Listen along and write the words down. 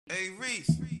Hey Reese,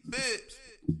 Bibbs,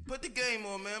 put the game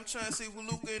on, man. I'm trying to see what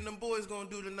Luca and them boys gonna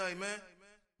do tonight, man.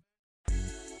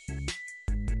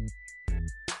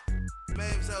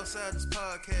 Mavs outside this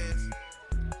podcast.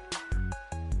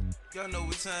 Y'all know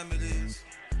what time it is.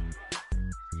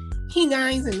 Hey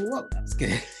guys, and welcome.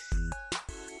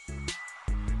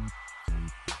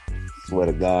 Swear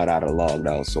to God, I'd have logged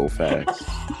out so fast.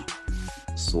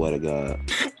 Swear to God.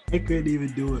 I couldn't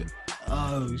even do it.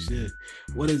 Oh shit.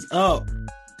 What is up?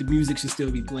 The music should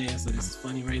still be playing, so this is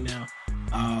funny right now.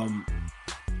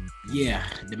 Yeah,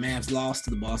 the Mavs lost to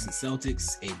the Boston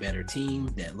Celtics, a better team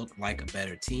that looked like a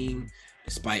better team,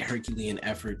 despite Herculean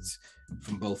efforts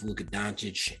from both Luka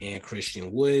Doncic and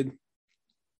Christian Wood.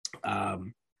 I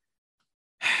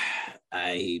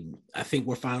think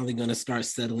we're finally going to start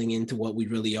settling into what we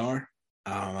really are.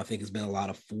 I think it's been a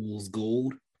lot of fool's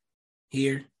gold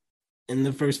here in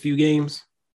the first few games.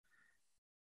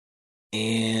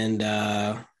 And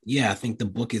I think the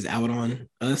book is out on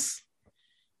us,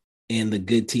 and the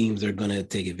good teams are going to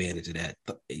take advantage of that.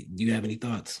 Do you have any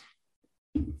thoughts?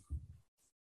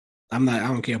 I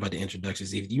don't care about the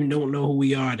introductions. If you don't know who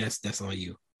we are, that's on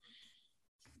you.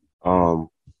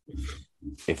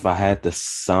 If I had to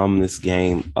sum this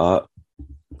game up,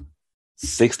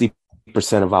 60%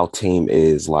 of our team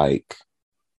is like,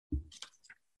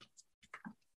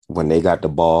 when they got the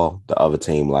ball, the other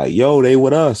team like, yo, they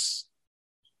with us.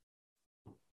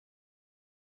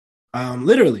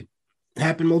 Literally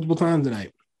happened multiple times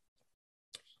tonight.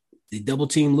 The double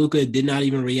team Luka did not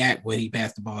even react when he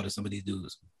passed the ball to some of these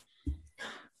dudes.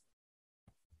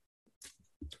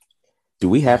 Do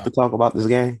we have to talk about this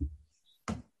game?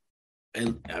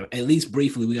 At least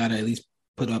briefly, we got to at least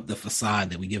put up the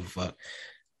facade that we give a fuck.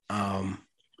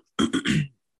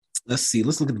 Let's see.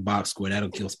 Let's look at the box score. That'll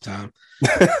kill some time.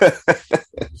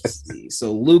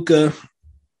 So Luka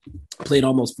played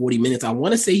almost 40 minutes. I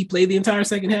want to say he played the entire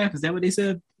second half. Is that what they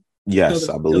said? Yes,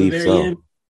 I believe so. End?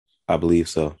 I believe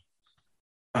so.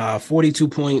 42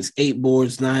 points, 8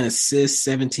 boards, 9 assists,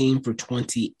 17 for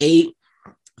 28,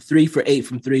 3 for 8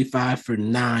 from 3, 5 for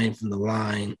 9 from the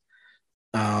line.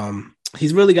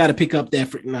 He's really got to pick up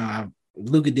that.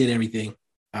 Luka did everything.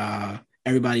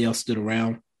 Everybody else stood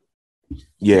around.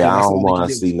 Yeah, I don't want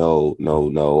to see no.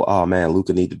 Oh man,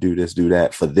 Luka need to do this, do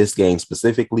that for this game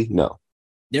specifically. No.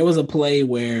 There was a play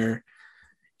where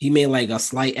he made like a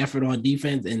slight effort on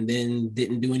defense and then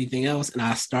didn't do anything else. And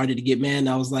I started to get mad. And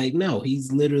I was like, no,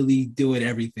 he's literally doing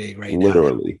everything right now.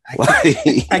 Literally.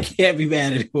 I can't be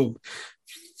mad at him.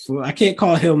 So I can't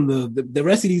call him the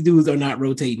rest of these dudes are not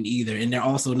rotating either. And they're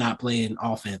also not playing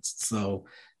offense. So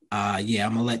I'm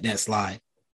going to let that slide.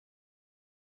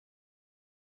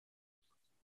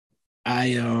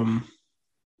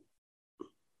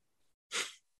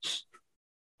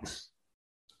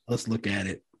 Let's look at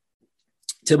it.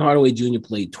 Tim Hardaway Jr.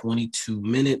 played 22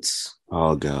 minutes.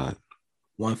 Oh, God.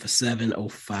 1 for 7,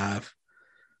 0-5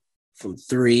 from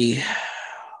 3.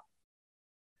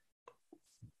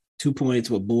 2 points,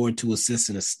 a board, 2 assists,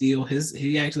 and a steal.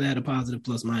 He actually had a positive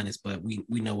plus minus, but we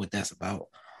know what that's about.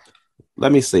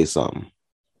 Let me say something.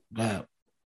 Wow.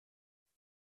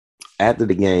 After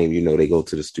the game, they go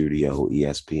to the studio,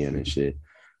 ESPN and shit.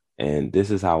 And this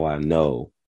is how I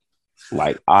know.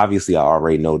 Like, obviously, I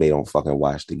already know they don't fucking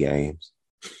watch the games.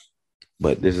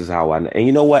 But this is how I know. And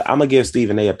you know what? I'm going to give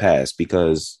Stephen A pass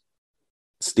because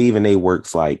Stephen A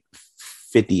works like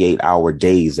 58-hour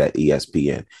days at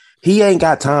ESPN. He ain't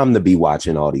got time to be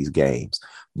watching all these games.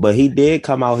 But he did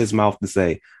come out his mouth to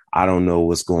say, I don't know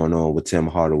what's going on with Tim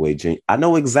Hardaway Jr. I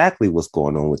know exactly what's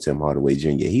going on with Tim Hardaway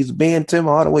Jr. He's being Tim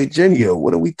Hardaway Jr.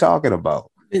 What are we talking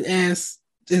about? Been asked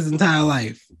his entire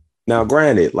life. Now,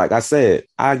 granted, like I said,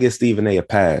 I give Stephen A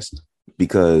pass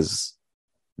because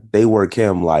they work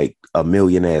him like a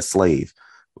millionaire slave.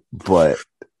 But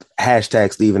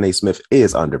hashtag Stephen A. Smith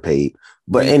is underpaid.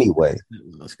 But anyway.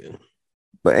 That's good.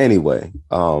 But anyway,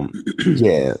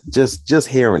 yeah, just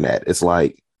hearing that, it's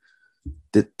like,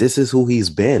 this is who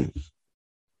he's been.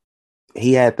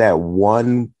 He had that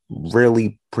one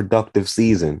really productive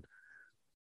season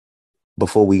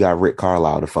before we got Rick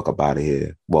Carlisle the fuck up out of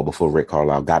here. Well, before Rick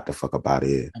Carlisle got the fuck up out of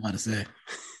here. I'm about to say.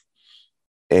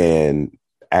 And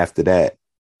after that,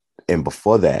 and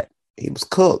before that, he was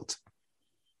cooked.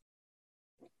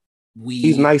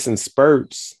 He's nice in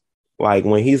spurts. Like,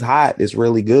 when he's hot, it's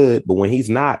really good. But when he's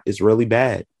not, it's really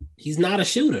bad. He's not a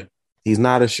shooter. He's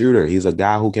not a shooter. He's a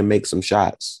guy who can make some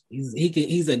shots.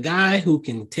 He's a guy who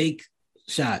can take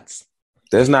shots.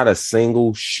 There's not a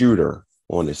single shooter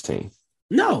on this team.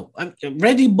 No.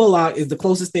 Reggie Bullock is the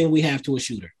closest thing we have to a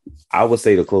shooter. I would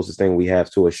say the closest thing we have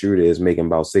to a shooter is making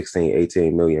about 16,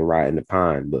 18 million riding the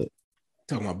pine. But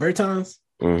talking about Bertans?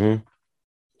 Mm-hmm.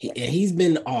 He's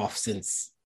been off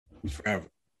since forever.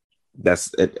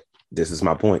 That's it. This is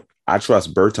my point. I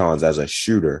trust Bertans as a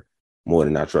shooter more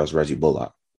than I trust Reggie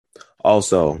Bullock.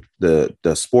 Also, the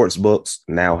sports books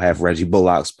now have Reggie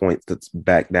Bullock's points that's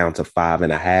back down to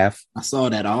 5.5. I saw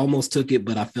that. I almost took it,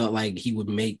 but I felt like he would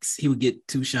get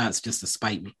 2 shots just to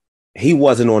spite me. He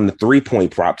wasn't on the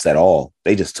 3-point props at all.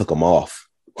 They just took him off.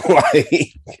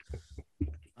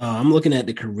 I'm looking at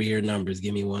the career numbers.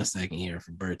 Give me 1 second here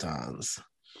for Bertans.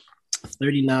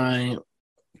 39,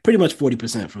 pretty much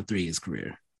 40% from 3 his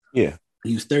career. Yeah.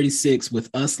 He was 36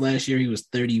 with us last year. He was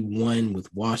 31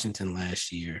 with Washington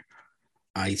last year.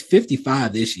 He's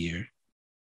 55 this year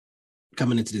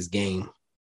coming into this game.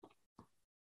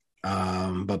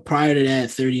 But prior to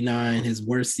that, 39. His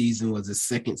worst season was his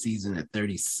second season at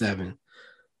 37%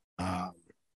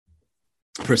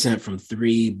 from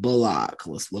 3. Bullock,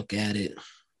 let's look at it.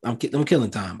 I'm killing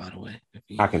time, by the way.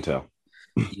 I can tell.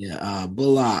 Yeah,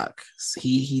 Bullock.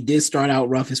 He did start out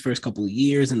rough his first couple of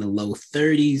years in the low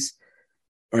 30s.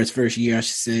 Or his first year, I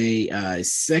should say.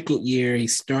 His second year, he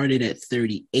started at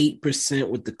 38%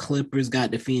 with the Clippers,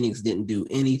 got to Phoenix, didn't do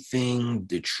anything.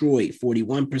 Detroit,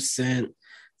 41%,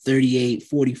 38,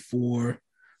 44.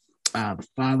 The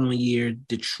following year,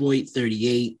 Detroit,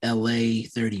 38, LA,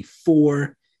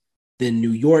 34. Then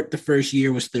New York, the first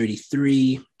year was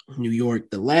 33. New York,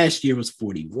 the last year was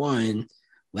 41.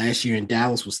 Last year in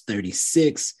Dallas was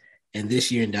 36. And this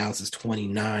year in Dallas is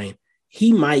 29.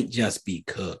 He might just be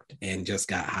cooked and just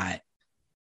got hot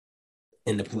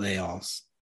in the playoffs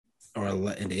or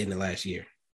in the end of last year.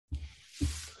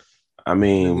 I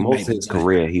mean, most of his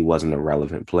career, he wasn't a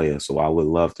relevant player. So I would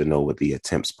love to know what the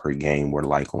attempts per game were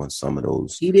like on some of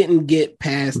those. He didn't get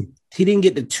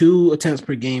the 2 attempts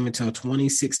per game until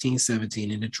 2016-17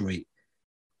 in Detroit.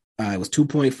 It was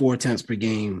 2.4 attempts per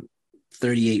game,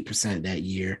 38% that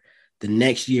year. The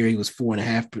next year, he was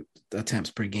 4.5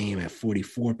 attempts per game at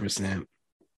 44%.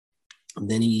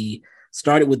 Then he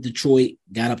started with Detroit,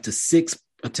 got up to 6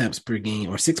 attempts per game,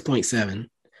 or 6.7,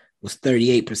 was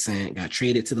 38%, got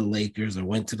traded to the Lakers or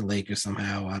went to the Lakers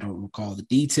somehow. I don't recall the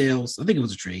details. I think it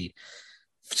was a trade.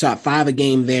 Shot 5 a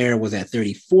game there, was at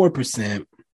 34%.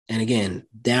 And again,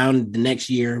 down the next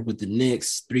year with the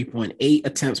Knicks, 3.8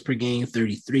 attempts per game,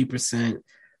 33%.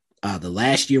 The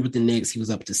last year with the Knicks, he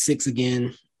was up to 6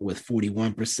 again with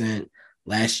 41%.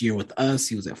 Last year with us,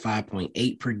 he was at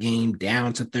 5.8 per game,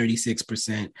 down to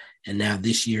 36%. And now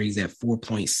this year, he's at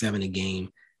 4.7 a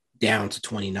game, down to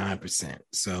 29%.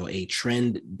 So a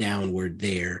trend downward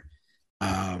there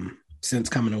since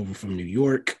coming over from New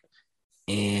York.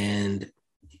 And,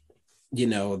 you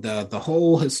know, the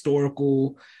whole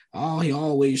historical, he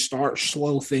always starts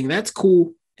slow thing. That's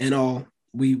cool and all.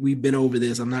 We've been over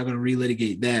this. I'm not going to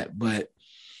relitigate that, but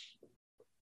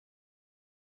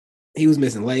he was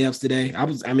missing layups today. I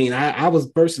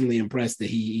was personally impressed that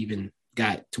he even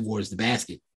got towards the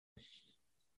basket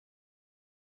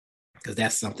because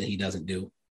that's something he doesn't do.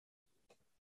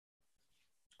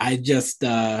 I'm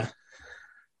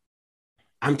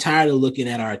tired of looking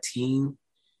at our team,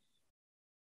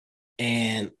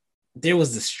 and there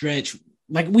was the stretch.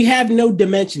 Like, we have no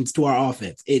dimensions to our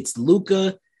offense. It's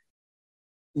Luka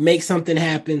make something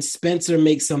happen, Spencer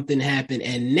makes something happen,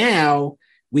 and now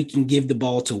we can give the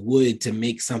ball to Wood to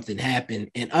make something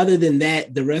happen. And other than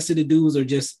that, the rest of the dudes are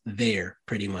just there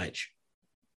pretty much.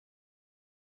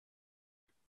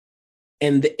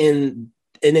 And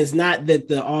it's not that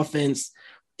the offense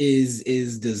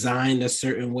is designed a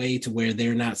certain way to where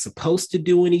they're not supposed to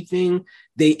do anything.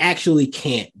 They actually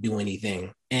can't do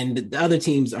anything. And the other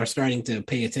teams are starting to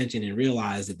pay attention and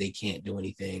realize that they can't do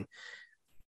anything.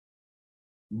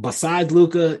 Besides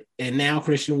Luka and now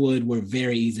Christian Wood, were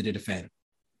very easy to defend.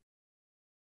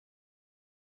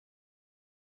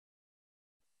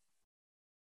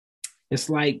 It's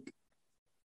like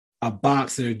a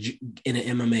boxer in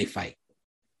an MMA fight.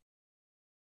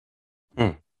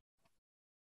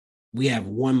 We have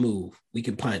one move. We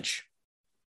can punch.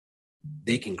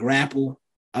 They can grapple.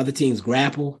 Other teams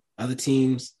grapple. Other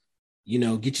teams,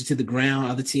 get you to the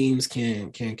ground. Other teams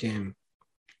can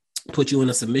put you in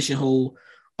a submission hold.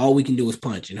 All we can do is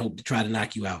punch and hope to try to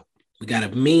knock you out. We got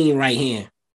a mean right hand.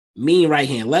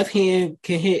 Left hand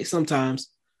can hit sometimes.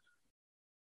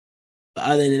 But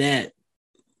other than that,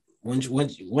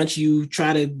 once you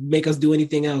try to make us do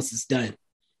anything else, it's done.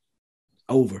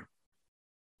 Over.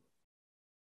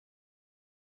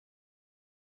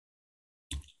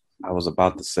 I was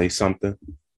about to say something,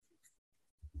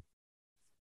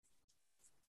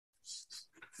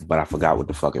 but I forgot what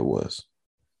the fuck it was.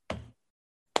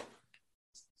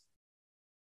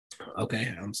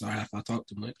 Okay, I'm sorry if I talk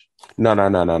too much.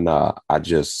 No. I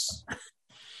just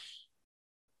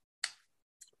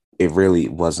it really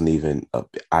wasn't even.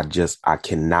 I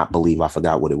cannot believe I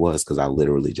forgot what it was because I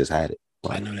literally just had it.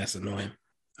 I know that's annoying.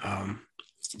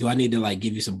 Do I need to like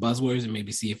give you some buzzwords and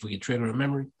maybe see if we can trigger a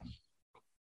memory?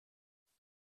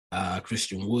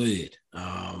 Christian Wood,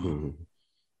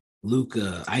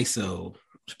 Luka, ISO,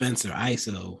 Spencer,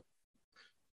 ISO.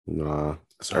 Nah,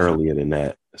 it's earlier than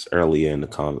that. It's earlier in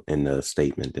the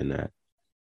statement than that.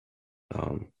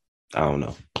 I don't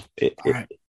know.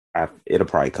 It'll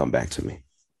probably come back to me.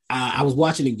 I was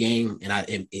watching the game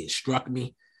and it struck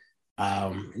me.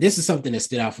 This is something that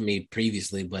stood out for me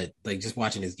previously, but like just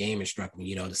watching this game, it struck me.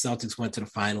 You know, the Celtics went to the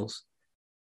finals,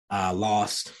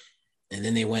 lost, and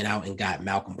then they went out and got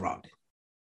Malcolm Brogdon.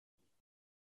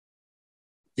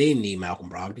 They didn't need Malcolm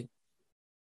Brogdon,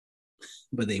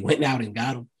 but they went out and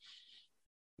got him.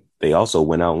 They also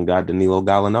went out and got Danilo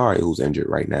Gallinari, who's injured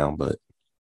right now, but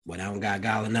went out and got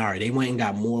Gallinari. They went and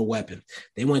got more weapons.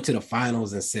 They went to the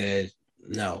finals and said,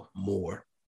 no, more.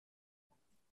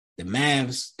 The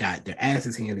Mavs got their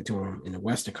asses handed to them in the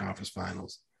Western Conference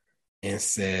Finals and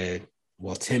said,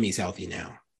 well, Timmy's healthy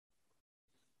now.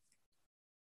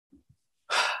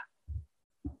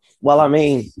 Well, I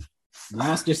mean,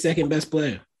 lost their second best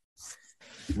player.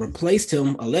 Replaced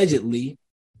him allegedly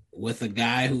with a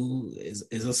guy who is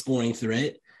a scoring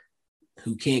threat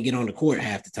who can't get on the court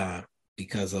half the time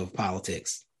because of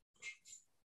politics.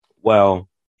 Well,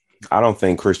 I don't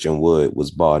think Christian Wood was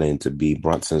bought in to be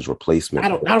Brunson's replacement. I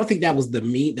don't think that was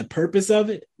the purpose of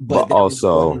it, but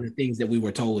also one of the things that we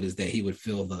were told is that he would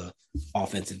fill the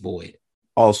offensive void.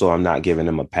 Also, I'm not giving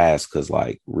him a pass because,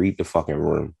 like, read the fucking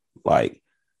room. Like,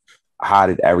 how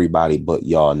did everybody but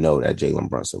y'all know that Jalen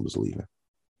Brunson was leaving?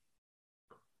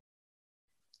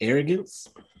 Arrogance.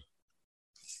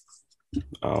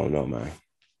 I don't know, man.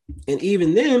 And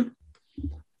even then,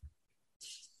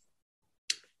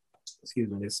 excuse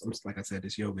me, this, like I said,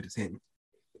 this yogurt is hitting.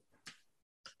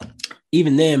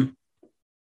 Even then,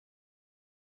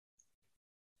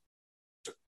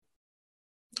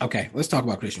 okay, let's talk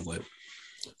about Christian Wood.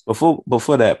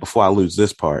 Before I lose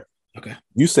this part, okay,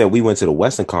 you said we went to the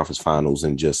Western Conference Finals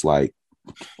and just like,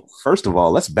 first of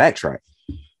all, let's backtrack.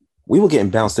 We were getting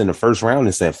bounced in the first round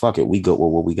and said, fuck it, we go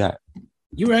with what we got.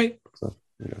 You're right. So,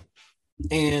 you know.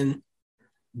 And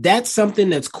that's something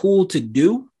that's cool to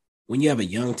do when you have a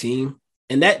young team.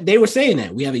 And that they were saying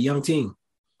that we have a young team.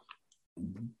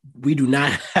 We do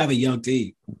not have a young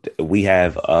team. We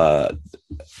have a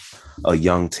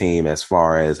young team as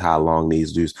far as how long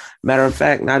these dudes. Matter of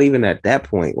fact, not even at that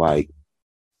point. Like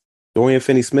Dorian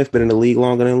Finney-Smith been in the league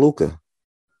longer than Luka.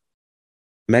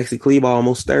 Maxi Kleber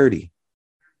almost 30.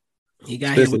 He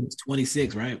got here when he was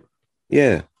 26, right?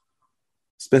 Yeah.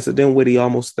 Spencer Dinwiddie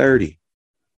almost 30.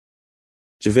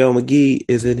 JaVale McGee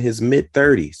is in his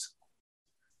mid-30s.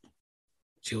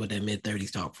 Chill with that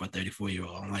mid-30s talk for a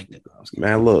 34-year-old. I don't like that.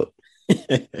 Man, look.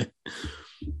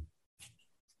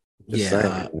 Yeah.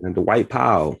 Saying, and Dwight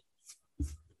Powell,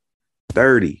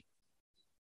 30.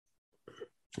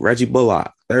 Reggie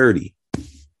Bullock, 30.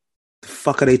 The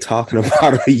fuck are they talking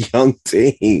about a young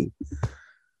team?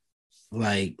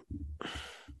 Like,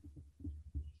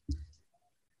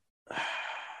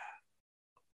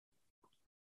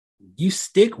 you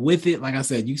stick with it. Like I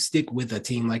said, you stick with a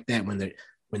team like that when they're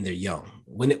young.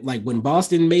 When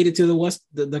Boston made it to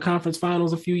the conference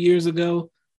finals a few years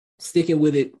ago, sticking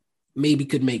with it maybe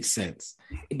could make sense.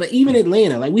 But even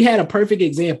Atlanta, like we had a perfect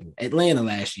example. Atlanta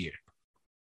last year,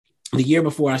 the year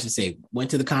before, I should say,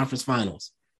 went to the conference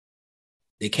finals.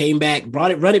 They came back,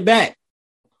 run it back.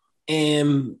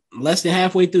 And less than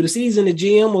halfway through the season, the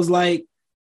GM was like,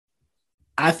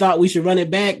 I thought we should run it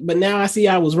back, but now I see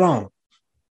I was wrong.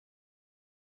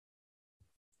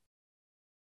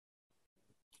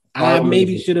 I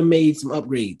maybe should have made some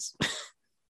upgrades.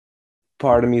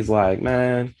 Part of me is like,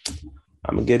 man,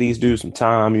 I'm going to give these dudes some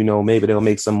time. You know, maybe they'll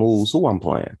make some moves. Who I'm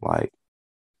playing? Like,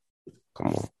 come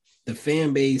on. The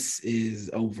fan base is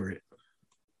over it.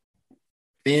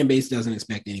 Fan base doesn't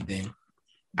expect anything.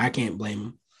 I can't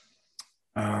blame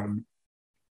them.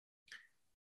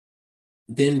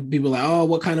 Then people are like, oh,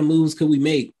 what kind of moves could we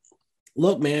make?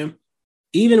 Look, man,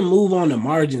 even a move on the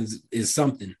margins is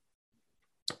something.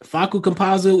 Facu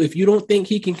Campazzo, if you don't think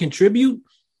he can contribute,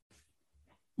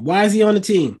 why is he on the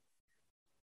team?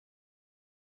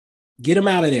 Get him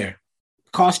out of there.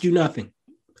 Cost you nothing.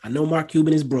 I know Mark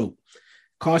Cuban is broke.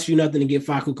 Cost you nothing to get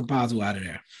Facu Campazzo out of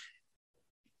there.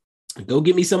 Go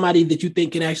get me somebody that you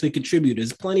think can actually contribute.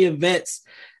 There's plenty of vets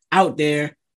out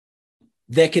there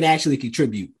that can actually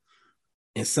contribute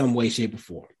in some way, shape, or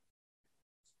form.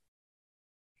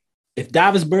 If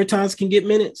Davis Bertans can get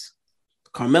minutes,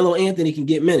 Carmelo Anthony can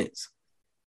get minutes.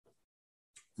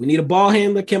 We need a ball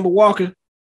handler, Kemba Walker.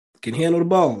 Can handle the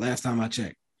ball. Last time I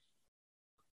checked.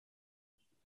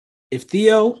 If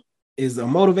Theo is a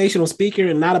motivational speaker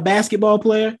and not a basketball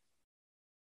player,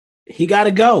 he got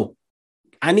to go.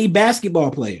 I need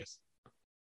basketball players.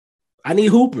 I need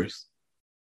hoopers.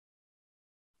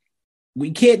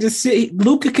 We can't just sit.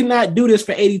 Luka cannot do this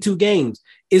for 82 games.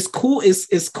 It's cool.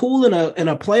 It's cool in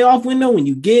a playoff window when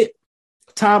you get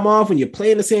time off, when you're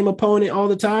playing the same opponent all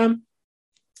the time.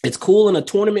 It's cool in a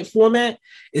tournament format.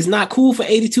 It's not cool for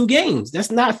 82 games. That's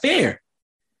not fair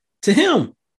to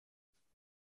him.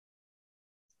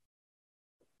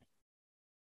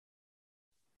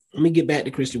 Let me get back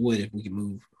to Christian Wood if we can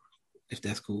move, if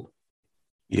that's cool.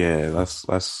 Yeah,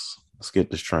 let's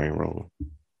get this train rolling.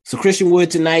 So Christian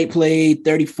Wood tonight played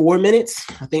 34 minutes.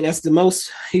 I think that's the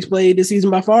most he's played this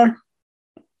season by far.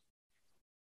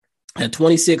 Had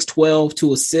 26, 12,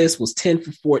 2 assists, was 10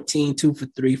 for 14, 2 for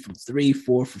 3 from 3,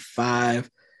 4 for 5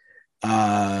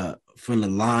 from the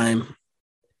line.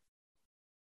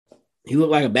 He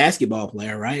looked like a basketball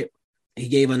player, right? He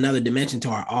gave another dimension to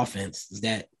our offense. Is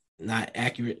that not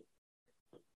accurate?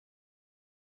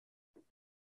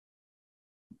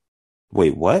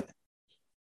 Wait, what?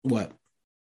 What?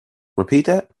 Repeat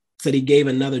that? Said he gave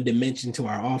another dimension to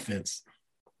our offense.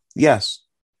 Yes.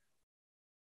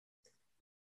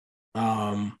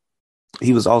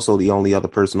 He was also the only other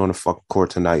person on the fucking court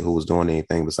tonight who was doing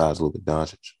anything besides Luka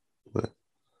Doncic. But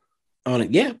on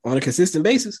a consistent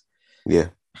basis. Yeah.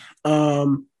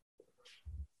 And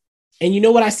you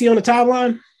know what I see on the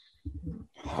timeline?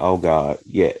 Oh God.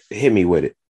 Yeah. Hit me with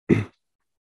it.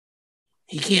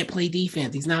 He can't play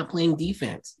defense. He's not playing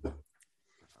defense.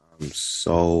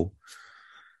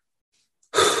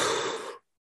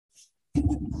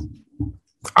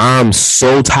 I'm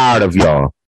so tired of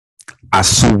y'all. I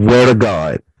swear to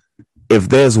God, if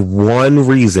there's one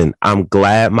reason I'm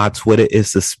glad my Twitter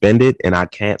is suspended and I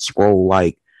can't scroll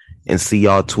and see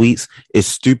y'all tweets, it's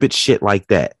stupid shit like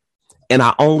that. And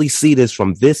I only see this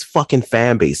from this fucking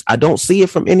fan base. I don't see it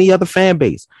from any other fan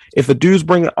base. If a dude's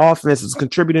bringing offense, is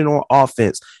contributing on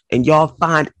offense, and y'all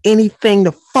find anything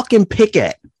to fucking pick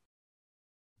at,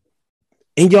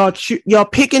 and y'all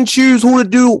pick and choose who to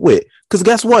do it with. Because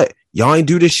guess what? Y'all ain't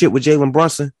do this shit with Jalen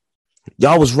Brunson.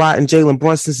 Y'all was riding Jalen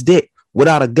Brunson's dick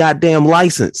without a goddamn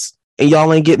license. And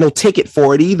y'all ain't get no ticket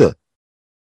for it either.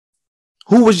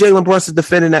 Who was Jalen Brunson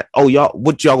defending that? Oh, y'all,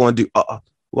 what y'all gonna do?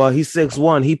 Well, he's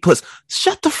 6'1". He puts,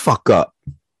 shut the fuck up.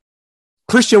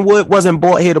 Christian Wood wasn't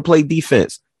brought here to play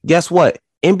defense. Guess what?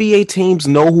 NBA teams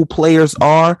know who players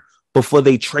are before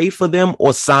they trade for them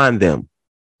or sign them.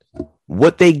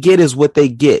 What they get is what they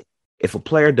get. If a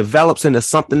player develops into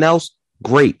something else,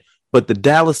 great. But the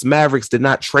Dallas Mavericks did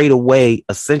not trade away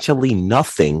essentially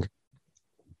nothing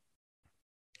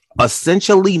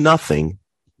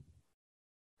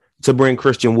to bring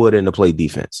Christian Wood in to play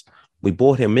defense. We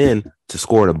brought him in to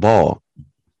score the ball.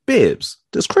 Bibbs,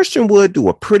 does Christian Wood do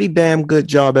a pretty damn good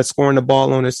job at scoring the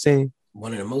ball on his team?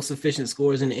 One of the most efficient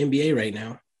scorers in the NBA right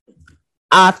now.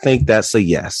 I think that's a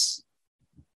yes.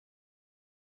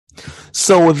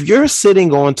 So if you're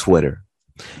sitting on Twitter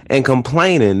and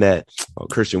complaining that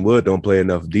Christian Wood don't play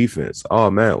enough defense,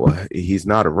 oh man, well, he's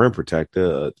not a rim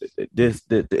protector.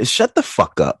 Shut the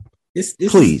fuck up,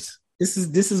 please. This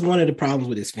is one of the problems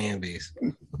with his fan base.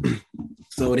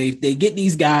 So they get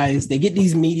these guys, they get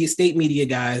these state media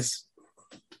guys,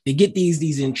 they get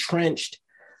these entrenched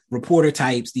reporter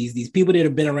types, these people that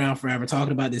have been around forever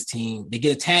talking about this team. They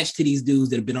get attached to these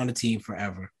dudes that have been on the team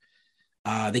forever.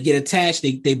 They get attached.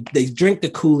 They drink the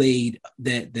Kool-Aid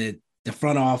that the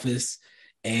front office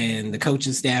and the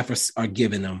coaching staff are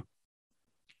giving them.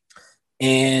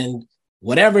 And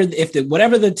whatever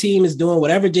the team is doing,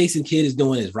 whatever Jason Kidd is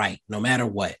doing is right, no matter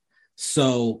what.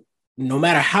 So no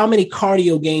matter how many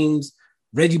cardio games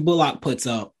Reggie Bullock puts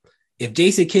up, if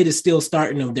Jason Kidd is still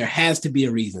starting them, there has to be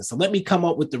a reason. So let me come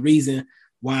up with the reason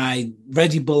why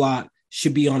Reggie Bullock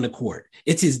should be on the court.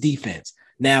 It's his defense.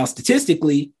 Now,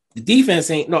 statistically, the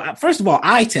defense ain't no. First of all,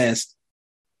 eye test.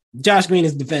 Josh Green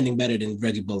is defending better than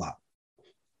Reggie Bullock.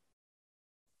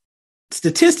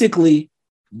 Statistically,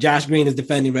 Josh Green is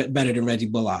defending better than Reggie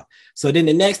Bullock. So then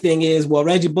the next thing is, well,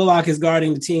 Reggie Bullock is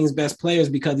guarding the team's best players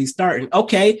because he's starting.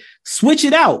 Okay, switch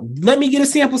it out. Let me get a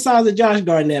sample size of Josh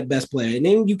guarding that best player. And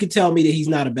then you can tell me that he's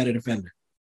not a better defender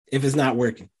if it's not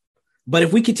working. But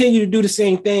if we continue to do the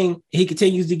same thing, he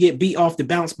continues to get beat off the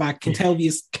bounce by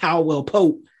Kentavious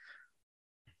Caldwell-Pope,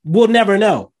 we'll never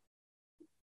know.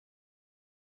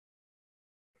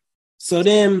 So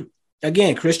then,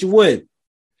 again, Christian Wood,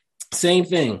 same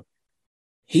thing.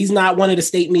 He's not one of the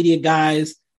state media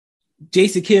guys.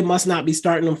 Jason Kidd must not be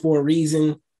starting him for a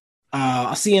reason.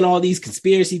 Seeing all these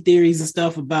conspiracy theories and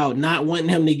stuff about not wanting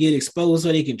him to get exposed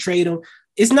so they can trade him.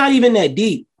 It's not even that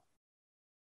deep.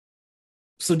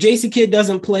 So Jason Kidd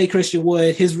doesn't play Christian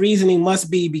Wood. His reasoning must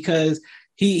be because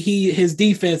his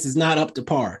defense is not up to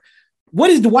par. What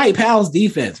is Dwight Powell's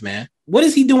defense, man? What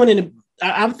is he doing in the?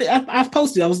 I've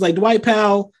posted. I was like, Dwight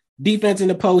Powell defense in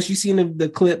the post. You seen the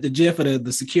clip, the GIF of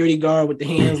the security guard with the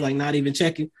hands like not even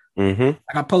checking. Mm-hmm.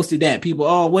 I posted that.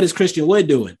 People, what is Christian Wood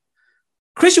doing?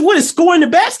 Christian Wood is scoring the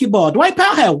basketball. Dwight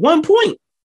Powell had 1 point.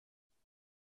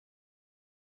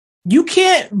 You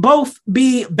can't both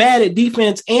be bad at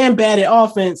defense and bad at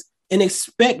offense and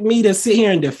expect me to sit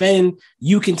here and defend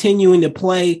you continuing to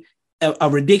play a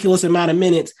ridiculous amount of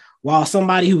minutes while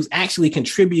somebody who's actually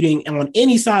contributing on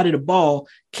any side of the ball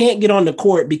can't get on the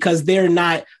court because they're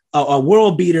not a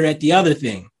world beater at the other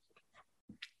thing.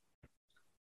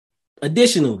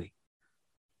 Additionally,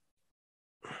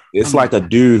 it's like a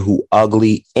dude who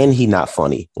ugly and he not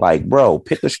funny. Like, bro,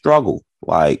 pick a struggle.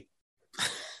 Like,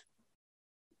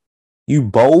 you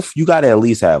got to at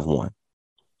least have one.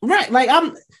 Right. Like,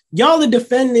 y'all are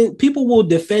defending. People will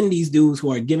defend these dudes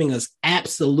who are giving us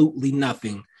absolutely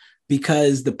nothing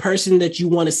because the person that you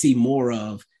want to see more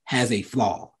of has a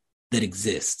flaw that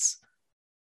exists.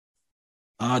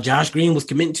 Josh Green was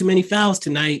committing too many fouls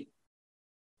tonight.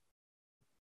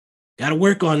 Got to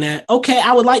work on that. Okay,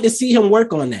 I would like to see him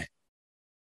work on that.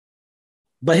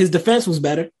 But his defense was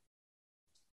better.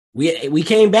 We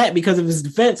came back because of his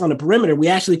defense on the perimeter. We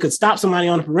actually could stop somebody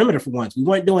on the perimeter for once. We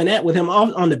weren't doing that with him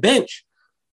on the bench.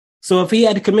 So if he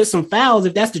had to commit some fouls,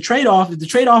 if that's the trade-off, if the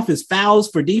trade-off is fouls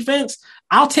for defense,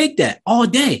 I'll take that all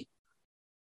day.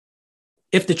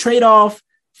 If the trade-off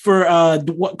for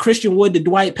Christian Wood to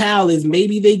Dwight Powell is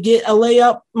maybe they get a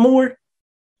layup more,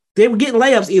 they were getting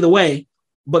layups either way.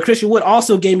 But Christian Wood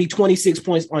also gave me 26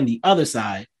 points on the other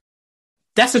side.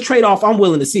 That's a trade-off I'm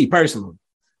willing to see personally.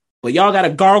 But y'all got to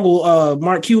gargle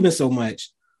Mark Cuban so much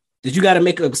that you got to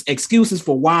make excuses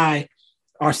for why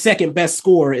our second best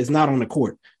scorer is not on the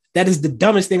court. That is the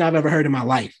dumbest thing I've ever heard in my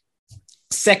life.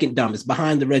 Second dumbest,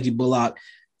 behind the Reggie Bullock.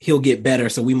 He'll get better,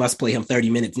 so we must play him 30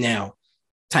 minutes now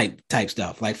type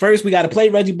stuff. Like, first, we got to play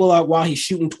Reggie Bullock while he's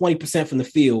shooting 20% from the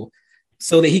field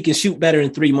so that he can shoot better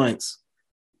in 3 months.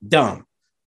 Dumb.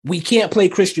 We can't play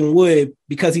Christian Wood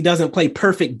because he doesn't play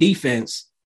perfect defense,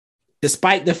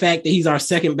 despite the fact that he's our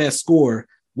second best scorer,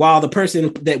 while the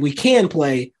person that we can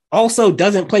play also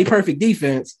doesn't play perfect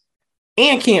defense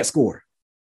and can't score.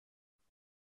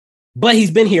 But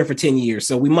he's been here for 10 years,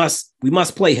 so we must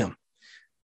play him.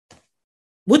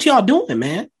 What y'all doing,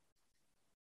 man?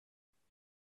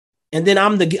 And then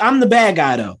I'm the bad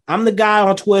guy, though. I'm the guy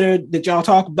on Twitter that y'all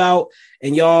talk about,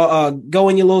 and y'all go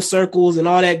in your little circles and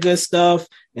all that good stuff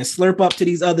and slurp up to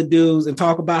these other dudes and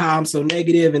talk about how I'm so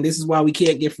negative and this is why we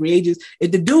can't get free agents.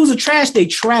 If the dudes are trash, they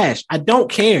trash. I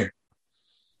don't care.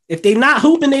 If they not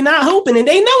hooping, they not hooping, and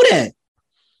they know that.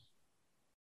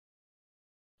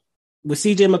 When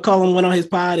CJ McCollum went on his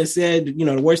pod and said,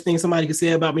 the worst thing somebody could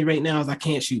say about me right now is I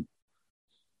can't shoot.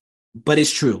 But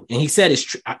it's true. And he said it's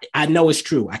true. I know it's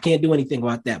true. I can't do anything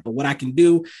about that. But what I can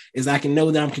do is I can know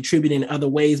that I'm contributing in other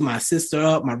ways. My assists are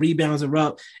up, my rebounds are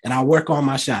up, and I work on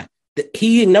my shot.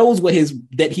 He knows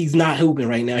that he's not hooping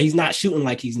right now. He's not shooting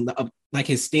like like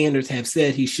his standards have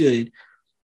said he should.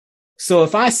 So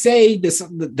if I say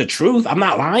the truth, I'm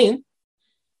not lying.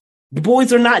 The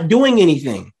boys are not doing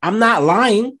anything. I'm not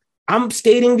lying. I'm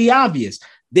stating the obvious.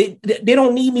 They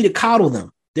don't need me to coddle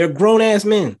them. They're grown-ass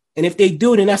men. And if they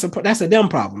do, then that's a them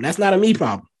problem. That's not a me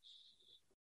problem.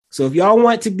 So if y'all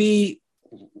want to be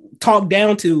talked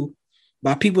down to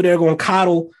by people that are going to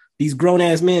coddle these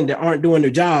grown-ass men that aren't doing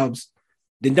their jobs,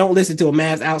 then don't listen to a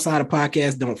Mavs Outsider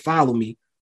podcast. Don't follow me.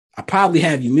 I probably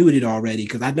have you muted already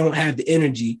because I don't have the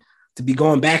energy to be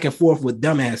going back and forth with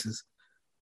dumbasses.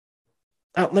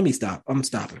 Let me stop. I'm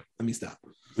stopping. Let me stop.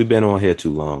 We've been on here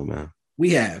too long, man.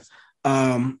 We have.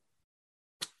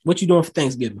 What you doing for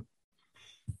Thanksgiving?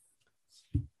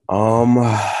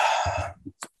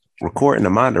 Recording the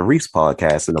Mind the Reese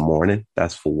podcast in the morning.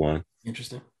 That's for one.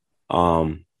 Interesting.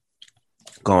 Going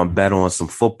to bet on some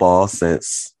football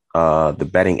since the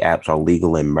betting apps are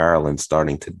legal in Maryland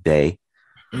starting today.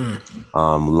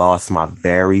 Lost my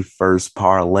very first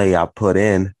parlay I put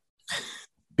in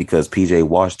because PJ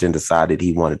Washington decided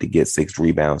he wanted to get 6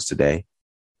 rebounds today.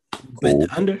 Bet the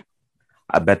under?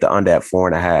 I bet the under at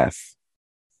 4.5.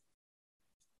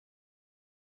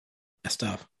 That's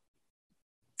tough.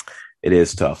 It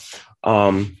is tough.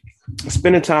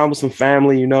 Spending time with some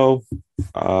family,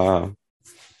 going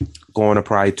to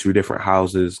probably 2 different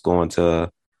houses, going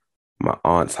to my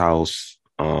aunt's house,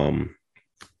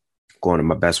 going to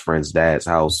my best friend's dad's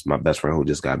house. My best friend who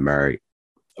just got married.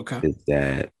 Okay. His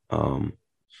dad.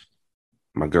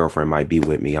 My girlfriend might be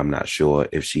with me. I'm not sure.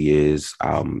 If she is,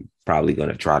 I'm probably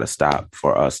gonna try to stop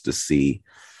for us to see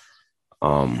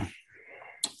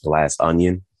Glass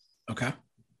Onion. Okay.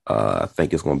 I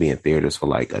think it's gonna be in theaters for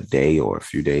like a day or a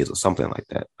few days or something like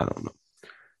that. I don't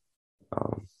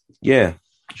know. Yeah,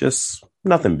 just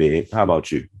nothing big. How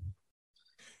about you?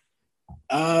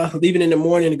 Leaving in the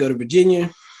morning to go to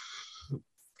Virginia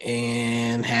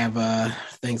and have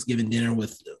Thanksgiving dinner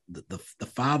with the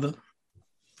father,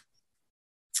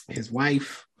 his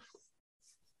wife.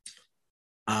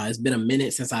 It's been a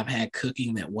minute since I've had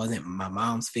cooking that wasn't my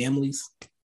mom's family's,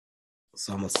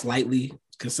 so I'm slightly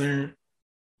concerned.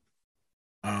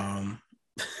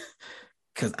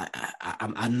 Because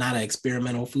I'm not an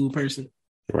experimental food person.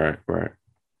 Right.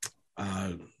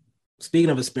 Speaking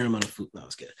of experimental food, no, I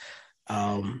was kidding.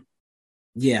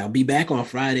 Yeah, I'll be back on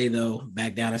Friday though.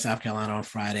 Back down in South Carolina on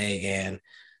Friday, and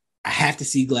I have to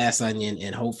see Glass Onion,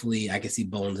 and hopefully I can see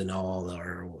Bones and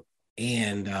All,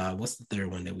 and what's the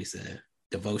third one that we said?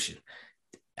 Devotion.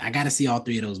 I got to see all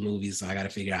three of those movies, so I got to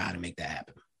figure out how to make that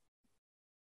happen.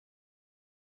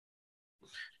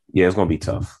 Yeah, it's gonna be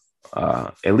tough.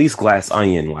 At least Glass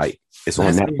Onion, like it's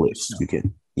on Netflix. You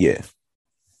can,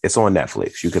 it's on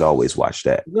Netflix. You could always watch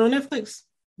that. It's on Netflix.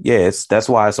 Yeah, that's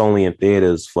why it's only in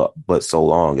theaters for but so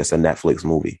long. It's a Netflix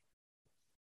movie.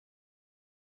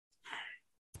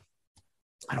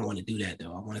 I don't want to do that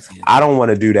though. I want to see it. I don't want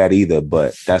to do that either,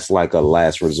 but that's like a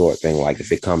last resort thing. Like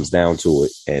if it comes down to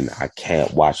it and I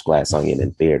can't watch Glass Onion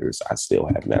in theaters, I still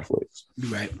have Netflix.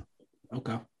 Right.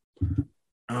 Okay.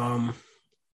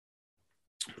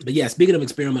 But yeah, speaking of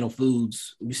experimental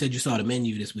foods, you said you saw the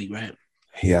menu this week, right?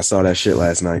 Yeah, I saw that shit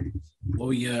last night. What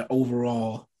were your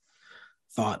overall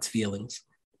thoughts, feelings?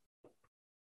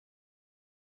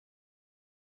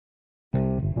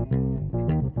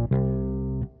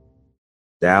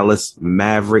 Dallas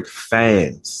Maverick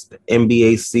fans, the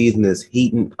NBA season is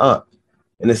heating up,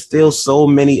 and there's still so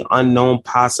many unknown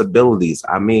possibilities.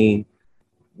 I mean,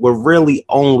 we're really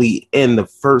only in the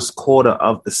first quarter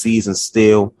of the season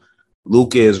still.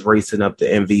 Luka is racing up the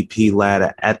MVP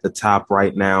ladder at the top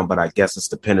right now, but I guess it's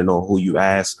depending on who you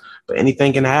ask. But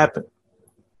anything can happen.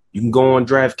 You can go on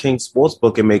DraftKings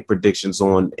Sportsbook and make predictions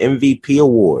on MVP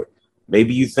award.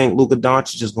 Maybe you think Luka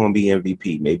Doncic is going to be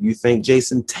MVP. Maybe you think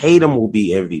Jason Tatum will be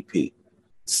MVP.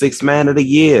 Sixth man of the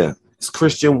year. It's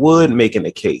Christian Wood making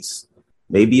a case.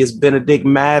 Maybe it's Benedict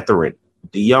Mathurin,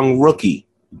 the young rookie.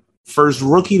 First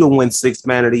rookie to win sixth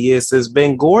man of the year since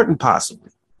Ben Gordon,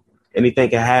 possibly. Anything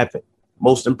can happen.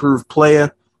 Most improved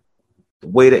player. The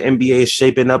way the NBA is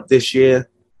shaping up this year,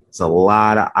 it's a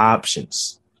lot of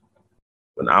options.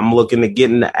 When I'm looking to get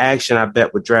into action, I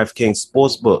bet with DraftKings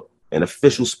Sportsbook, an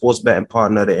official sports betting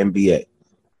partner of the NBA.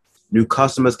 New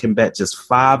customers can bet just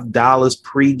 $5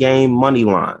 pre-game money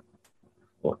line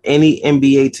on any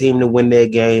NBA team to win their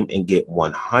game and get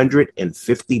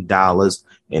 $150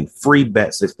 in free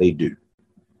bets if they do.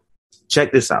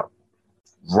 Check this out.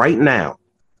 Right now,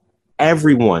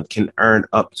 everyone can earn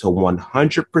up to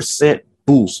 100%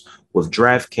 boost with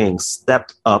DraftKings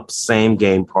stepped up same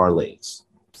game parlays.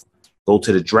 Go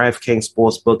to the DraftKings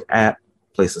Sportsbook app,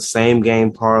 place a same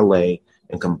game parlay,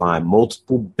 and combine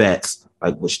multiple bets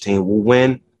like which team will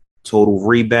win, total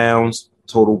rebounds,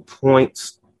 total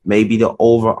points, maybe the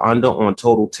over-under on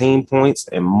total team points,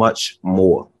 and much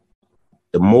more.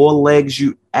 The more legs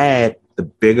you add, the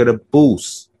bigger the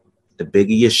boost, the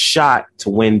bigger your shot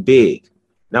to win big.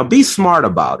 Now, be smart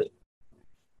about it.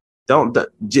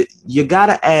 You got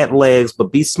to add legs,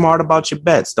 but be smart about your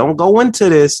bets. Don't go into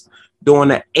this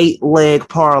doing an 8-leg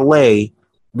parlay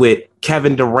with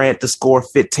Kevin Durant to score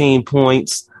 15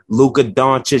 points, Luka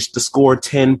Doncic to score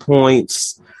 10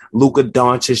 points, Luka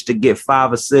Doncic to get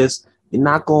 5 assists. You're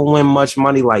not going to win much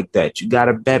money like that. You got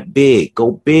to bet big.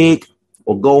 Go big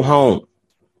or go home.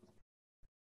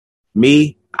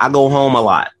 Me, I go home a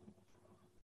lot.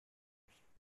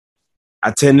 I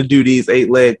tend to do these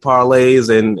 8-leg parlays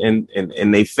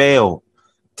and they fail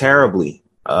terribly.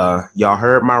 Y'all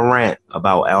heard my rant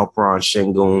about Alperen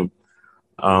Şengün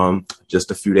just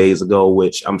a few days ago,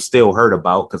 which I'm still hurt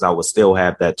about because I would still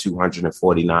have that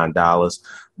 $249.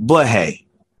 But hey,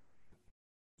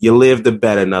 you live to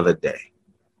bet another day.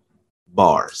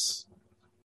 Bars.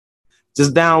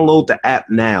 Just download the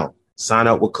app now. Sign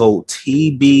up with code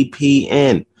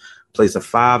TBPN. Place a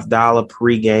 $5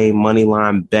 pregame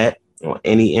moneyline bet on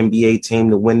any NBA team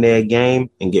to win their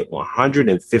game and get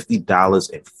 $150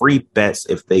 in free bets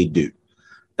if they do.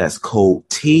 That's code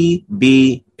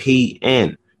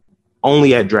TBPN.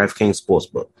 Only at DraftKings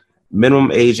Sportsbook.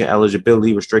 Minimum age and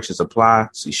eligibility restrictions apply.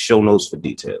 See show notes for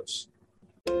details.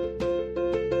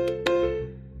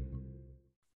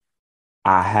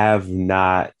 I have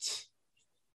not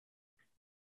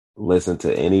listened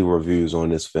to any reviews on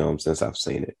this film since I've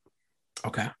seen it.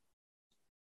 Okay.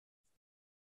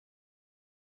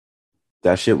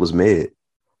 That shit was mid.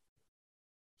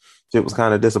 Shit was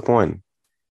kind of disappointing.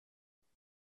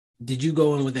 Did you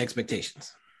go in with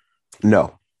expectations?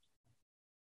 No.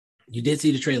 You did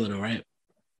see the trailer though, right?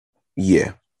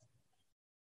 Yeah.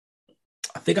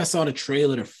 I think I saw the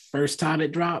trailer the first time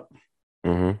it dropped.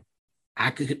 Mm-hmm.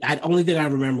 Only thing I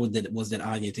remember was that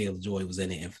Anya Taylor-Joy was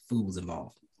in it and food was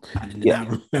involved. I did not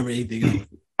remember anything else.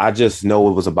 I just know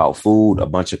it was about food. A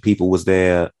bunch of people was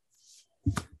there.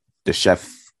 The chef,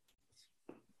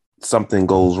 something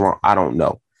goes wrong. I don't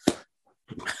know.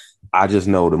 I just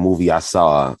know the movie I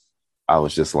saw, I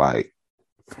was just like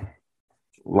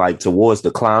towards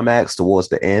the climax, towards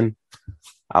the end,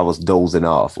 I was dozing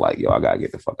off. Like, yo, I gotta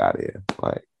get the fuck out of here.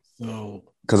 Like,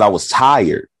 because I was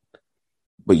tired.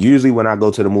 But usually when I go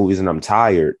to the movies and I'm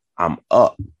tired, I'm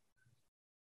up.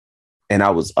 And I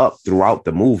was up throughout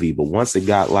the movie. But once it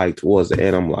got like towards the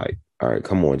end, I'm like, all right,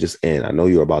 come on, just end. I know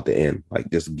you're about to end. Like,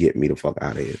 just get me the fuck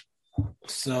out of here.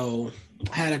 So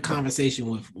I had a conversation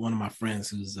with one of my friends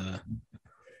who's a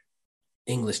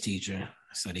English teacher.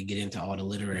 So they get into all the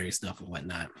literary stuff and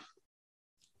whatnot.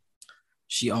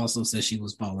 She also said she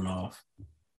was falling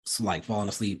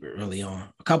asleep early on.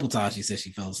 A couple times she said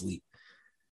she fell asleep.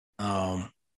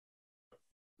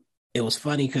 It was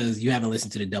funny because you haven't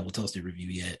listened to the Double Toasted review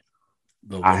yet.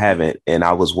 But I haven't, and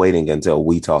I was waiting until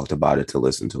we talked about it to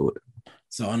listen to it.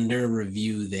 So on their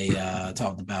review, they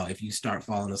talked about if you start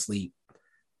falling asleep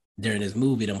during this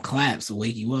movie, them claps will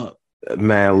wake you up.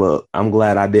 Man, look, I'm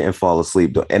glad I didn't fall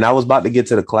asleep. And I was about to get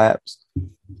to the claps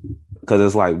because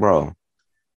it's like, bro,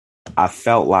 I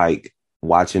felt like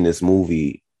watching this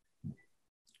movie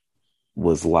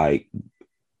was like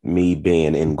me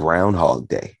being in Groundhog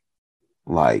Day.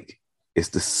 Like, it's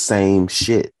the same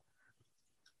shit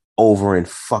over and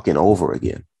fucking over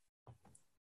again.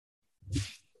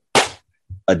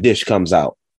 A dish comes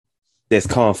out. There's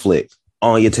conflict.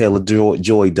 Anya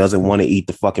Taylor-Joy doesn't want to eat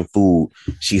the fucking food.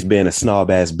 She's being a snob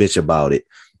ass bitch about it.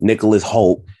 Nicholas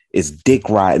Hoult is dick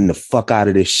riding the fuck out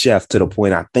of this chef to the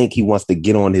point I think he wants to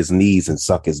get on his knees and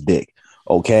suck his dick.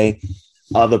 Okay?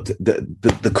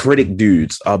 The critic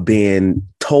dudes are being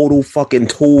total fucking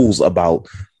tools about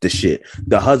the shit.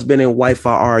 The husband and wife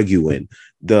are arguing.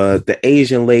 The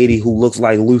Asian lady who looks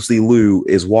like Lucy Liu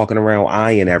is walking around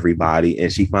eyeing everybody,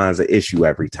 and she finds an issue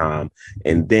every time.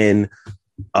 And then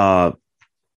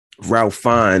Ralph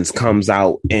Fiennes comes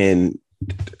out and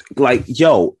like,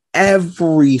 yo,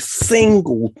 every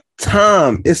single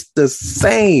time it's the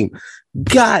same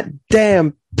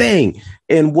goddamn thing.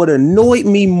 And what annoyed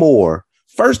me more,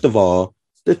 first of all,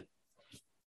 the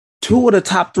two of the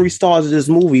top 3 stars of this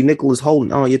movie, Nicholas Hoult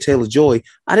and Anya Taylor-Joy,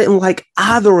 I didn't like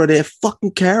either of their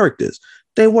fucking characters.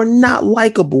 They were not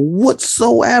likable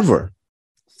whatsoever.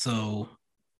 So,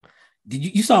 did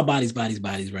you saw Bodies,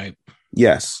 right?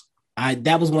 Yes.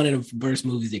 That was one of the first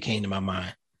movies that came to my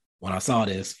mind when I saw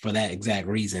this for that exact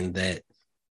reason, that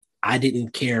I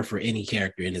didn't care for any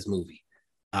character in this movie.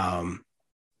 And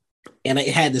it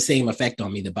had the same effect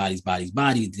on me that Bodies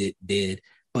did.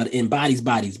 But in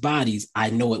Bodies, I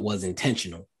know it was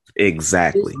intentional.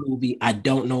 Exactly. This movie, I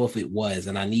don't know if it was,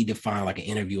 and I need to find like an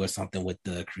interview or something with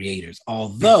the creators.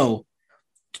 Although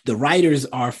the writers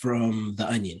are from The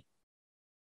Onion.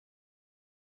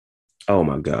 Oh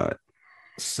my God.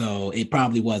 So it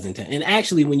probably wasn't. And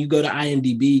actually, when you go to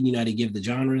IMDb, you know, they give the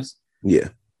genres. Yeah.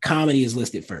 Comedy is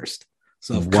listed first.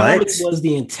 So if comedy was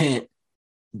the intent,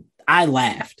 I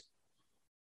laughed.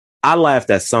 I laughed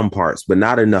at some parts, but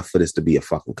not enough for this to be a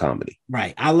fucking comedy.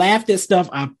 Right. I laughed at stuff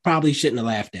I probably shouldn't have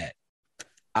laughed at.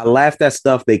 I laughed at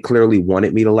stuff they clearly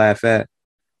wanted me to laugh at,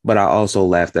 but I also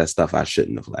laughed at stuff I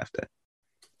shouldn't have laughed at.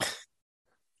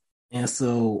 And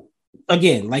so,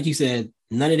 again, like you said,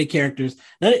 none of the characters,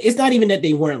 it's not even that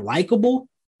they weren't likable.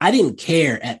 I didn't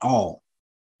care at all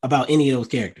about any of those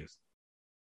characters.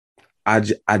 I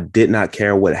did not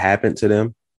care what happened to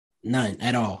them. None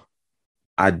at all.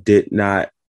 I did not,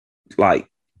 like,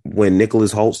 when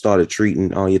Nicholas Hoult started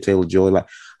treating Anya Taylor-Joy, like,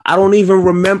 I don't even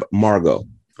remember Margot.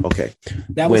 Okay.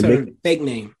 That was her fake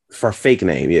name. For fake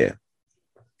name, yeah.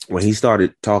 When he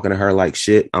started talking to her like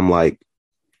shit, I'm like,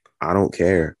 I don't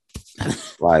care.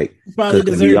 Like,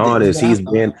 to be honest,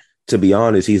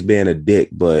 he's been a dick,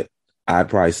 but I'd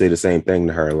probably say the same thing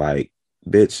to her. Like,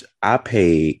 bitch, I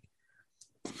paid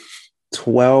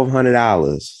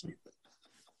 $1,200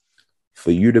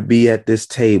 for you to be at this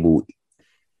table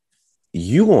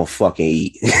you gonna fucking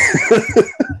eat.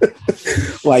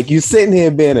 Like you sitting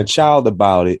here being a child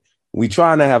about it. We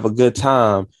trying to have a good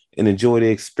time and enjoy the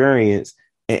experience,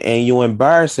 and you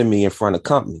embarrassing me in front of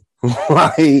company.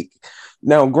 Like,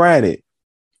 now, granted,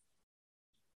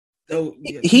 So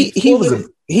he was a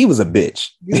bitch.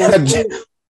 He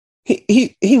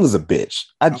was a bitch.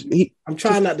 I'm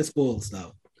trying not to spoil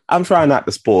stuff. I'm trying not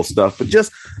to spoil stuff, but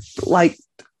just like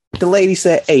the lady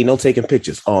said, "Hey, no taking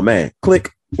pictures." Oh man,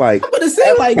 click. Like, I'm gonna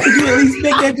say, like, could you at least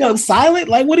make that junk silent?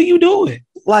 Like, what are you doing?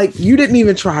 Like, you didn't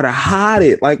even try to hide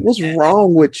it. Like, what's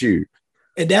wrong with you?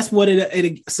 And that's what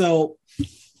it. So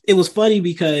it was funny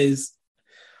because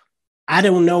I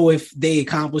don't know if they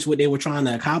accomplished what they were trying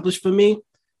to accomplish for me,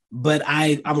 but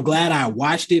I'm glad I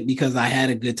watched it because I had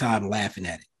a good time laughing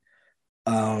at it.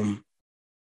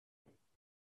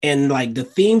 And like the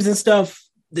themes and stuff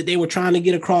that they were trying to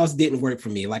get across didn't work for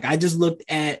me. Like I just looked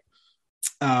at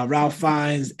Ralph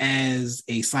Fiennes as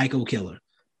a psycho killer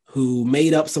who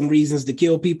made up some reasons to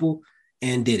kill people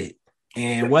and did it.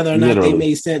 And whether or not they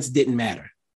made sense didn't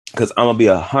matter. Because I'm gonna be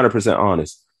 100%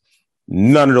 honest.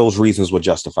 None of those reasons were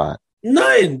justified.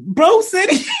 None. Bro said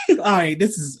all right,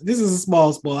 this is a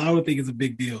small spoil. I don't think it's a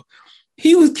big deal.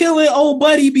 He was killing old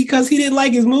buddy because he didn't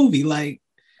like his movie. Like,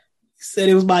 he said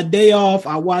it was my day off.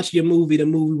 I watched your movie. The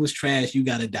movie was trash. You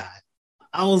gotta die.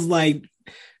 I was like,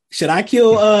 should I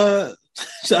kill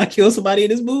somebody in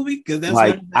this movie? Because that's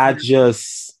like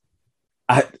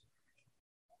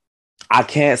I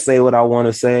can't say what I want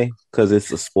to say because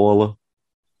it's a spoiler.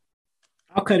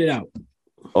 I'll cut it out.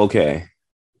 Okay.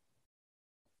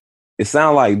 It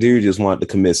sounded like dude just wanted to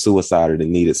commit suicide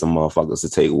and needed some motherfuckers to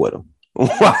take with him.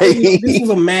 Like, this was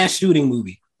a mass shooting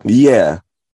movie. Yeah.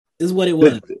 This is what it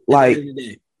was. Like,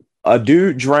 a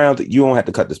dude drowned. You don't have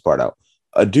to cut this part out.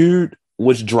 A dude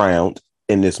was drowned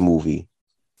in this movie.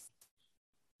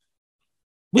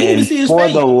 We didn't even see his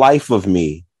face. For the life of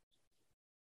me,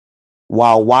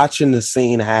 while watching the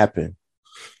scene happen,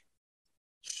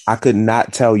 I could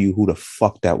not tell you who the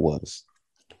fuck that was.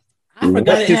 I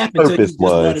forgot it happened until you just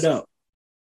brought it up.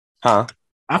 Huh?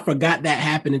 I forgot that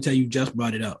happened until you just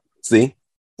brought it up. See?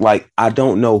 Like, I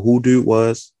don't know who dude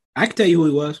was. I can tell you who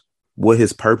he was. What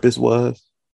his purpose was.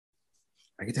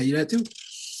 I can tell you that too.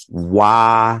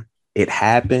 Why it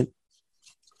happened.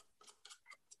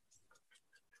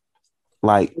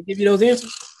 Like, I'll give you those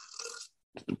answers.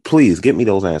 Please get me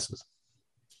those answers.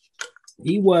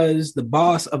 He was the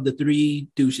boss of the three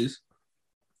douches.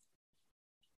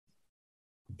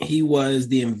 He was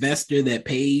the investor that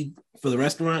paid for the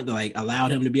restaurant, that like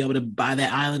allowed him to be able to buy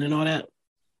that island and all that.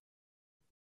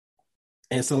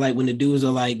 And so, like, when the dudes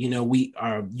are like, we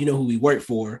are, who we work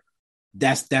for,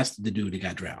 that's the dude that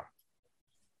got drowned.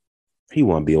 He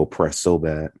want to be oppressed so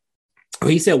bad. Or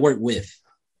he said work with.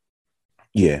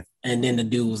 Yeah. And then the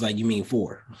dude was like, you mean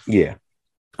for? Yeah.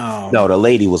 No, the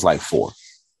lady was like for.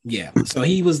 Yeah. So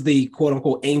he was the quote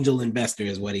unquote angel investor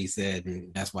is what he said.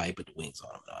 And that's why he put the wings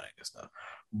on him and all that good stuff.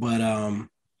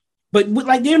 But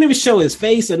like, they don't even show his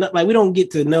face or not, like, we don't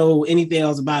get to know anything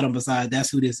else about him besides that's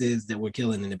who this is that we're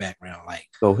killing in the background. Like,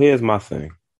 so here's my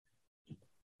thing.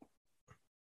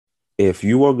 If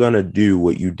you were going to do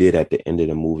what you did at the end of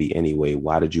the movie anyway,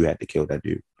 why did you have to kill that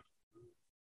dude?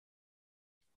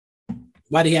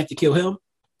 Why did he have to kill him?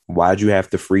 Why'd you have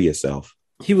to free yourself?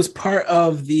 He was part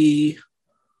of the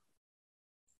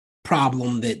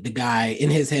problem that the guy in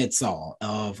his head saw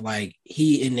of, like,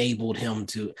 he enabled him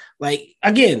to, like,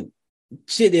 again,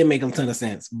 shit didn't make a ton of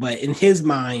sense, but in his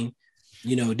mind,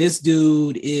 this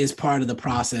dude is part of the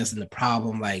process and the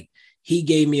problem. Like, he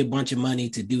gave me a bunch of money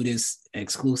to do this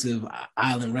exclusive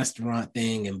island restaurant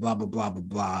thing and blah, blah, blah,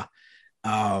 blah,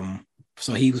 blah.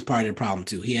 So he was part of the problem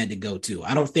too. He had to go too.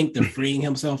 I don't think the freeing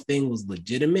himself thing was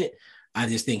legitimate. I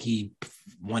just think he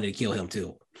wanted to kill him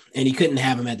too. And he couldn't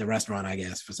have him at the restaurant, I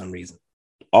guess, for some reason.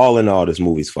 All in all, this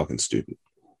movie's fucking stupid.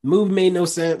 Movie made no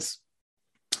sense.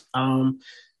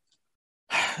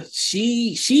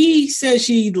 She said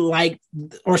she liked,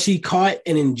 or she caught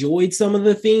and enjoyed some of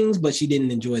the things, but she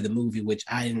didn't enjoy the movie, which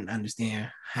I didn't understand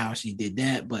how she did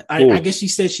that. But I guess she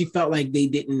said she felt like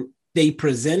they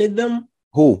presented them.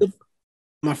 Who?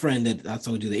 My friend that I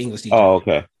told you, the English teacher. Oh,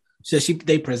 okay. So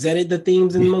they presented the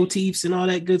themes and motifs and all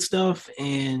that good stuff.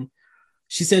 And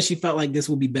she said she felt like this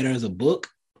would be better as a book.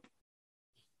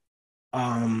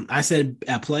 I said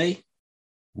a play.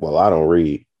 Well, I don't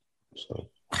read. So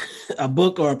a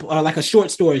book or like a short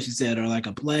story, she said, or like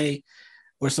a play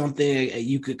or something.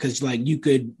 You could, because like you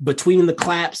could, between the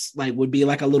claps, like would be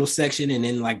like a little section, and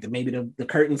then like maybe the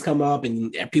curtains come up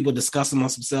and people discuss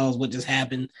amongst themselves what just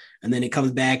happened, and then it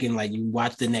comes back and like you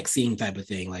watch the next scene type of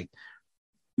thing. Like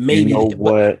maybe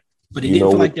what But it didn't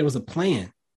feel like there was a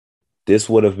plan. This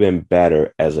would have been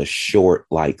better as a short,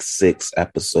 like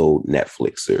 6-episode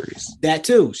Netflix series. That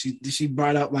too. She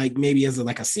brought up like maybe as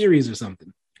a series or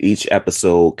something. Each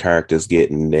episode, characters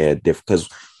getting their different, because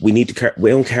we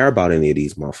don't care about any of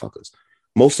these motherfuckers.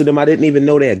 Most of them, I didn't even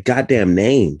know their goddamn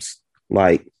names.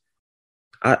 Like,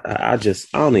 I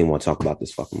don't even want to talk about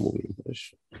this fucking movie.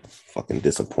 It's fucking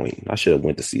disappointing. I should have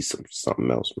went to see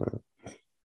something else, man.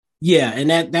 Yeah, and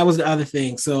that was the other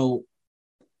thing. So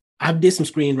I did some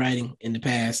screenwriting in the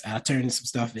past. I turned some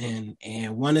stuff in,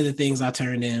 and one of the things I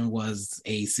turned in was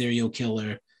a serial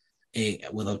killer,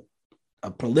 with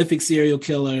a prolific serial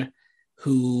killer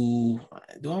who,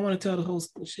 do I want to tell the whole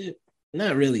shit?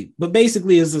 Not really, but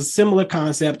basically is a similar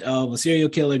concept of a serial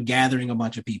killer gathering a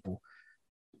bunch of people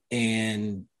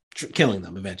and killing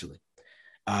them eventually.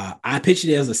 I pitched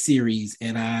it as a series,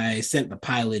 and I sent the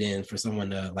pilot in for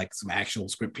someone to, like, some actual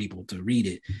script people to read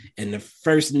it. And the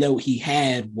first note he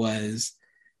had was,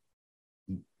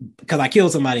 because I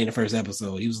killed somebody in the first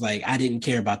episode, he was like, I didn't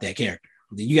care about that character.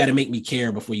 You got to make me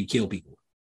care before you kill people.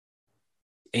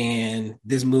 And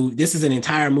this is an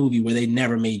entire movie where they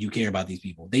never made you care about these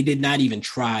people. They did not even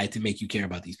try to make you care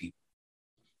about these people.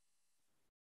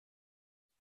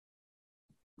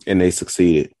 And they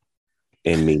succeeded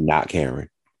in me not caring.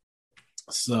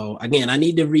 So again, I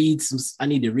need to read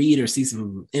or see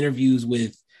some interviews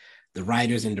with the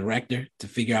writers and director to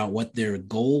figure out what their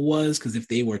goal was. Because if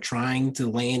they were trying to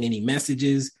land any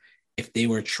messages, if they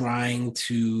were trying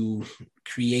to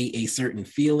create a certain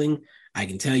feeling, I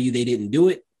can tell you they didn't do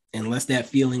it unless that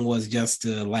feeling was just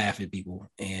to laugh at people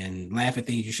and laugh at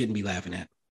things you shouldn't be laughing at.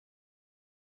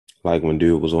 Like when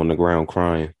dude was on the ground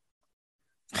crying.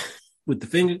 With the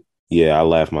finger? Yeah, I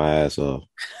laughed my ass off.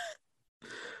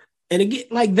 And again,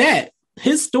 like that,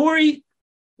 his story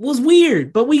was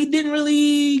weird, but we didn't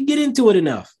really get into it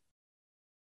enough.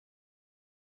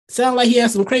 Sounded like he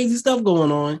had some crazy stuff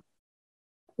going on.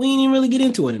 We didn't even really get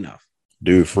into it enough.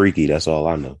 Dude, freaky. That's all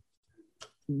I know.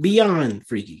 Beyond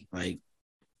freaky. Like,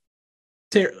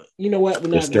 you know what?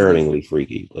 Disturbingly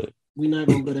freaky, but we're not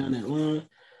going to go down that line.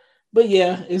 But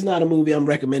yeah, it's not a movie I'm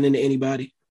recommending to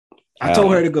anybody. I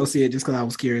told her to go see it just because I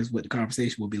was curious what the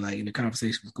conversation would be like, and the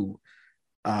conversation was cool.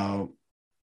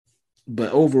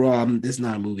 But overall, this is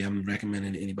not a movie I'm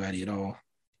recommending to anybody at all.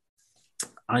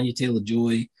 Anya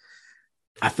Taylor-Joy,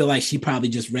 I feel like she probably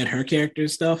just read her character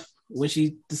stuff when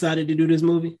she decided to do this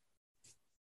movie.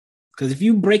 Because if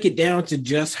you break it down to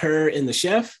just her and the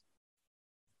chef,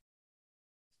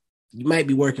 you might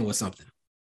be working with something.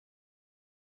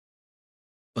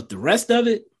 But the rest of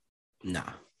it,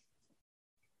 nah.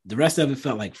 The rest of it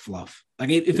felt like fluff. Like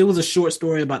if it was a short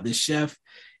story about this chef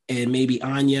and maybe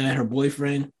Anya and her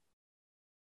boyfriend,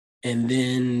 and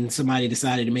then somebody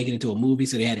decided to make it into a movie,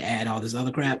 so they had to add all this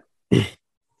other crap,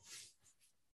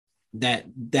 that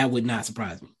would not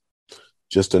surprise me.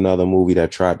 Just another movie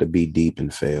that tried to be deep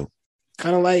and failed.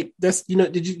 Kind of like that's, you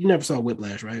never saw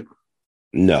Whiplash, right?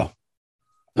 No.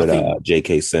 With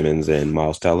J.K. Simmons and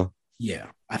Miles Teller. Yeah.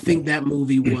 I think that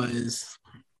movie was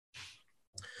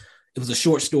a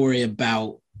short story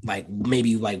about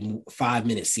maybe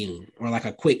 5-minute scene or like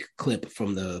a quick clip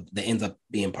from that ends up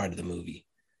being part of the movie.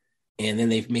 And then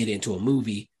they've made it into a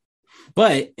movie.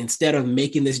 But instead of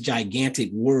making this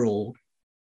gigantic world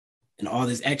and all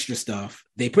this extra stuff,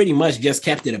 they pretty much just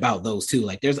kept it about those two.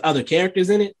 Like there's other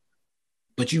characters in it,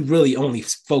 but you really only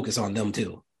focus on them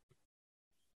two.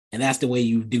 And that's the way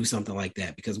you do something like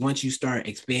that. Because once you start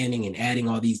expanding and adding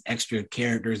all these extra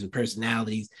characters and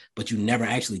personalities, but you never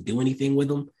actually do anything with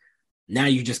them, now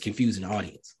you're just confusing the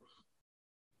audience.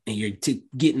 And you're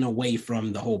getting away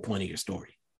from the whole point of your story.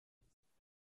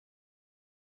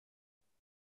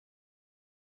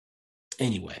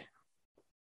 Anyway.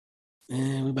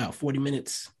 And we're about 40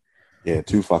 minutes. Yeah,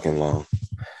 too fucking long.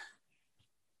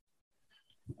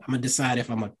 I'm going to decide if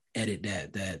I'm going to edit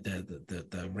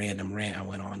the random rant I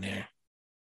went on there.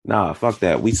 Nah, fuck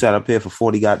that. We sat up here for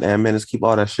 40 goddamn minutes. Keep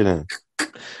all that shit in.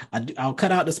 I'll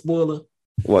cut out the spoiler.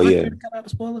 Well, yeah. Cut out the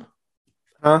spoiler?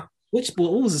 Huh? Which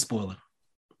spoiler? What was the spoiler?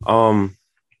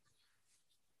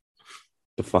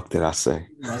 The fuck did I say?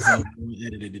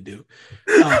 Edited to do.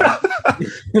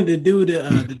 The dude,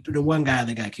 the one guy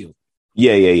that got killed.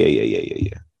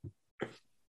 Yeah.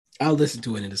 I'll listen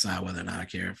to it and decide whether or not I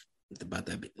care about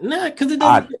that. Nah, because it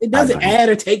doesn't add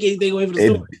or take anything away from the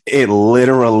story. It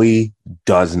literally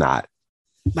does not.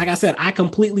 Like I said, I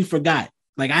completely forgot.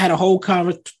 Like I had a whole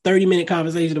 30-minute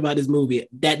conversation about this movie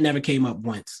that never came up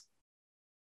once.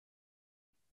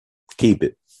 Keep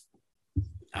it.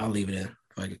 I'll leave it in.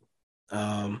 Fuck it.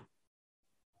 Yeah,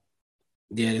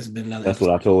 this has been another. That's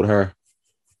episode. What I told her.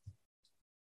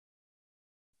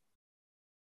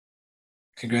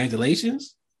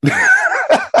 Congratulations.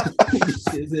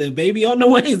 Is a baby on the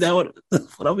way? Is that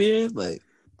what I'm hearing? Like,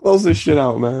 close this shit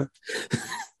out, man.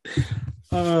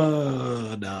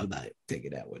 Oh no, I'm not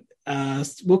taking that one.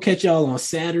 We'll catch y'all on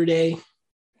Saturday.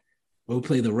 We'll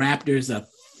play the Raptors. I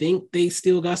think they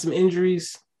still got some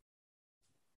injuries.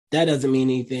 That doesn't mean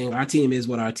anything. Our team is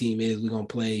what our team is. We're gonna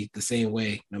play the same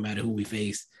way, no matter who we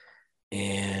face.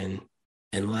 And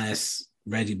unless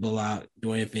Reggie Bullock,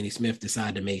 Dorian Finney-Smith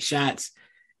decide to make shots,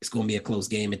 it's gonna be a close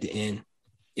game at the end.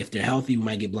 If they're healthy, we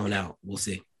might get blown out. We'll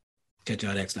see. Catch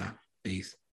y'all next time.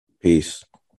 Peace. Peace.